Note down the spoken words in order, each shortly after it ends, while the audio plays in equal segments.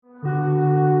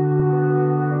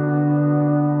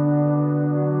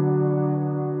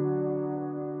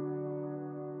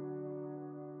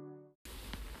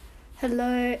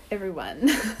Hello everyone.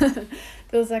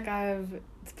 Feels like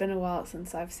it's been a while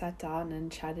since I've sat down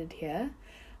and chatted here.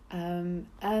 And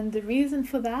the reason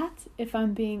for that, if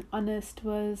I'm being honest,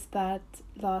 was that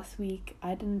last week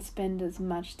I didn't spend as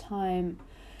much time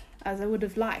as I would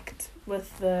have liked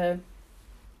with the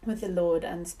Lord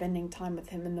and spending time with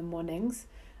him in the mornings.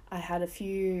 I had a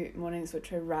few mornings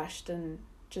which were rushed and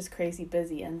just crazy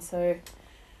busy, and so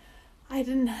I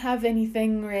didn't have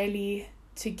anything really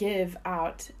to give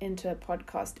out into a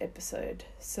podcast episode.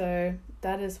 So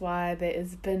that is why there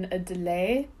has been a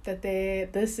delay.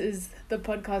 This is the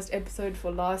podcast episode for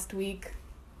last week,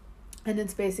 and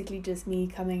it's basically just me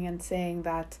coming and saying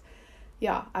that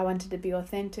I wanted to be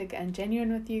authentic and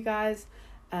genuine with you guys,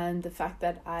 and the fact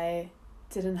that I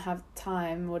didn't have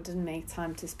time or didn't make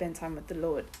time to spend time with the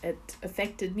Lord, it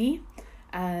affected me.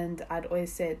 And I'd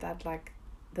always said that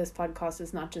this podcast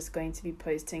is not just going to be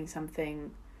posting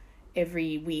something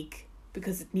every week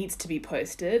because it needs to be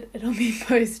posted. It'll be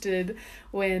posted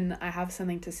when I have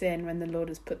something to say and when the Lord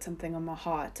has put something on my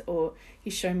heart or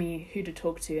he's shown me who to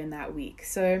talk to in that week.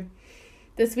 So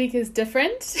this week is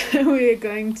different. We're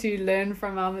going to learn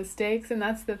from our mistakes, and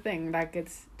that's the thing.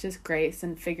 It's just grace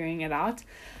and figuring it out.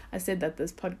 I said that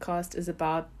this podcast is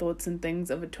about thoughts and things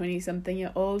of a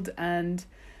 20-something-year-old, and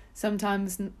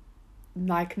sometimes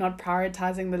not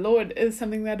prioritizing the Lord is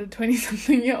something that a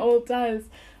 20-something-year-old does,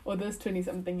 or this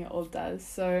 20-something-year-old does.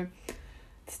 So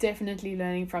it's definitely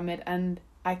learning from it, and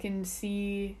I can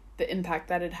see the impact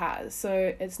that it has.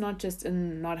 So it's not just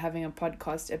in not having a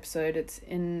podcast episode, it's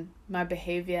in my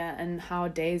behavior and how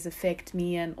days affect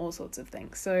me and all sorts of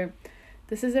things. So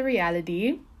this is a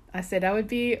reality. I said I would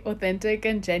be authentic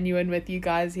and genuine with you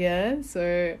guys here.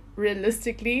 So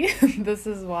realistically, this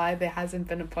is why there hasn't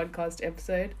been a podcast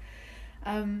episode.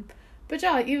 But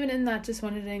even in that, just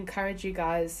wanted to encourage you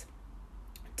guys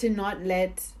to not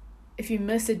let, if you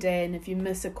miss a day and if you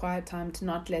miss a quiet time, to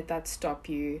not let that stop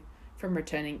you from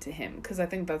returning to him. Because I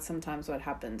think that's sometimes what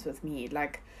happens with me.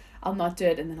 I'll not do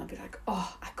it, and then I'll be like,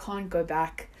 oh, I can't go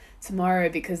back tomorrow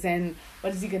because then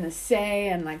what is he going to say?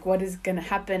 And what is going to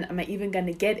happen? Am I even going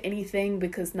to get anything?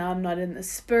 Because now I'm not in the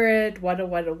spirit, what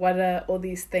all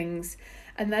these things.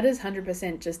 And that is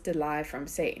 100% just a lie from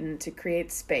Satan to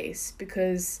create space,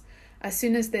 because as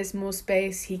soon as there's more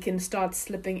space, he can start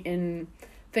slipping in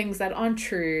things that aren't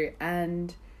true.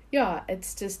 And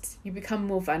it's just, you become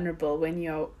more vulnerable when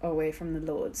you're away from the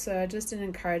Lord. So just an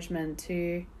encouragement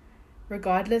to,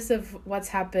 regardless of what's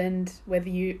happened, what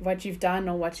you've done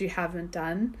or what you haven't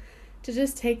done, to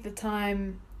just take the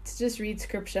time to just read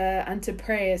scripture and to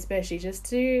pray, especially just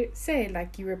to say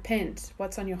you repent,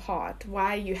 what's on your heart,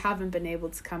 why you haven't been able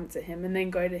to come to him, and then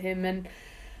go to him. And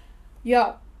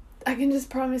I can just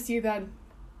promise you that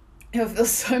you'll feel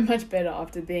so much better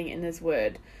after being in his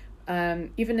word.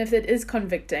 Even if it is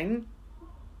convicting,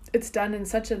 it's done in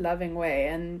such a loving way.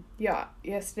 And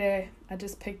yesterday I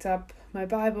just picked up my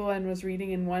Bible and was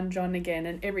reading in 1 John again,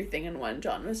 and everything in 1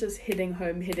 John was just hitting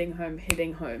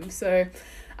home. So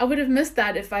I would have missed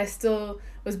that if I still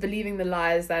was believing the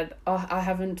lies that, I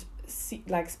haven't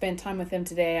spent time with him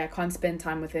today, I can't spend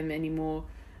time with him anymore.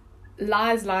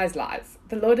 Lies.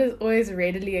 The Lord is always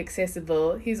readily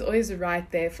accessible. He's always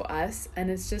right there for us, and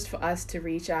it's just for us to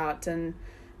reach out and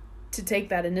to take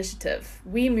that initiative.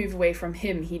 We move away from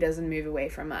him, he doesn't move away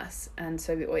from us, and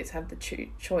so we always have the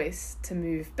choice to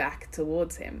move back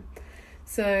towards him.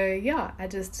 So I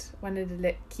just wanted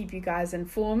to keep you guys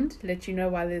informed, let you know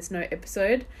why there's no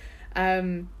episode.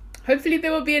 Hopefully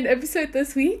there will be an episode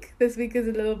this week. This week is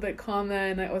a little bit calmer,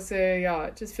 and I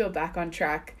also just feel back on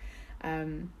track.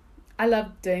 I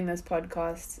love doing this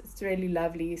podcast. It's really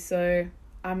lovely, so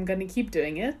I'm going to keep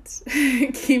doing it,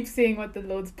 keep seeing what the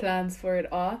Lord's plans for it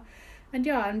are. And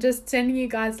I'm just sending you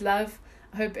guys love.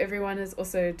 I hope everyone is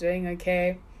also doing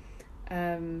okay.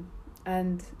 And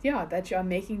that you are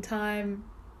making time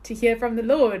to hear from the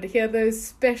Lord, hear those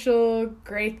special,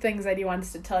 great things that he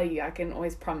wants to tell you. I can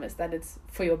always promise that it's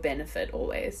for your benefit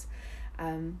always.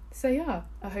 I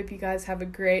hope you guys have a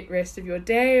great rest of your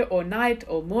day or night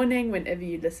or morning whenever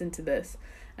you listen to this,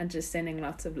 and just sending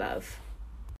lots of love.